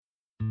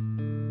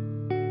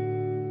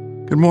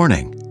Good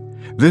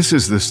morning. This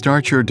is the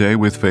Start Your Day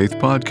with Faith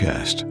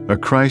podcast, a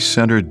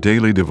Christ-centered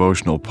daily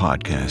devotional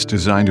podcast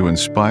designed to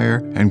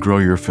inspire and grow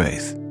your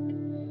faith.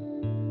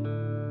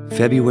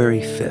 February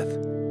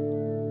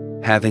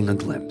 5th. Having a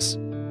glimpse.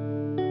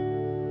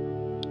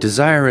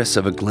 Desirous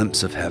of a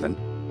glimpse of heaven,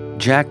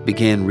 Jack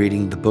began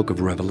reading the book of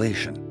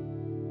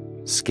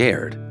Revelation.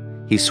 Scared,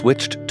 he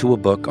switched to a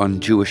book on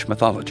Jewish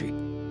mythology.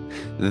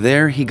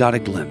 There he got a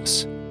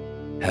glimpse.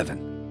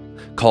 Heaven,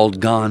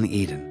 called Gan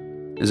Eden,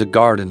 is a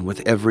garden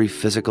with every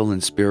physical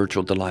and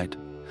spiritual delight.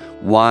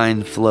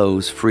 Wine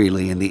flows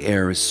freely and the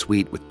air is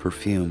sweet with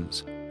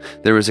perfumes.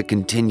 There is a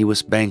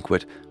continuous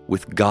banquet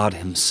with God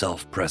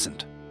Himself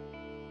present.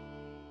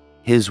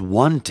 His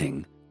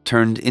wanting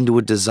turned into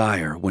a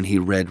desire when he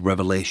read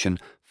Revelation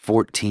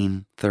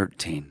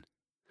 14:13.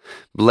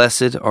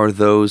 Blessed are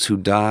those who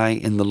die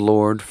in the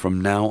Lord from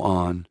now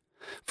on,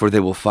 for they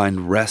will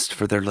find rest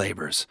for their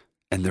labors,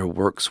 and their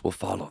works will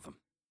follow them.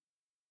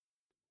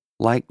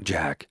 Like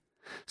Jack,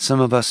 some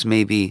of us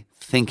may be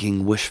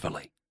thinking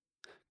wishfully.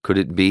 Could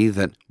it be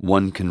that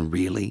one can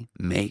really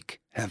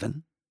make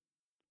heaven?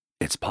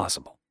 It's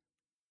possible.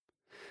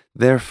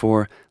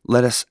 Therefore,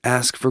 let us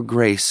ask for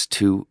grace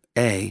to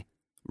A,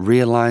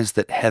 realize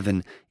that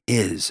heaven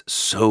is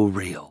so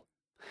real,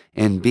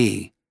 and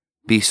B,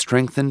 be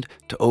strengthened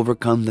to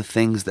overcome the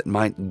things that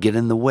might get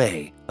in the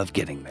way of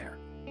getting there.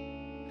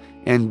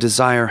 And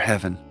desire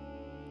heaven,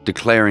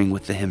 declaring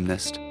with the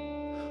hymnist,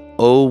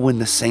 "Oh, when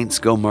the saints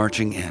go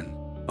marching in,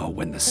 oh,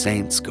 when the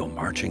saints go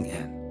marching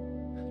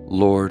in.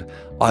 Lord,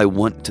 I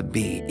want to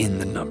be in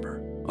the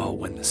number, oh,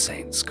 when the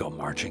saints go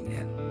marching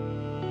in."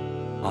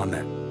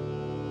 Amen.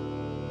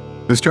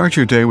 The Start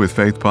Your Day with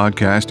Faith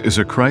podcast is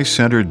a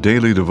Christ-centered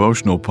daily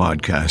devotional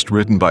podcast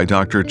written by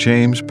Dr.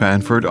 James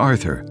Panford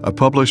Arthur, a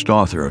published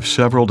author of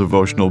several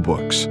devotional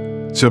books.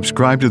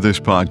 Subscribe to this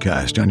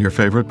podcast on your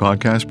favorite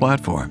podcast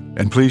platform,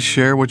 and please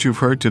share what you've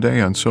heard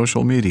today on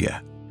social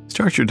media.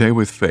 Start your day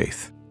with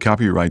faith.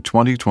 Copyright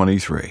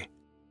 2023.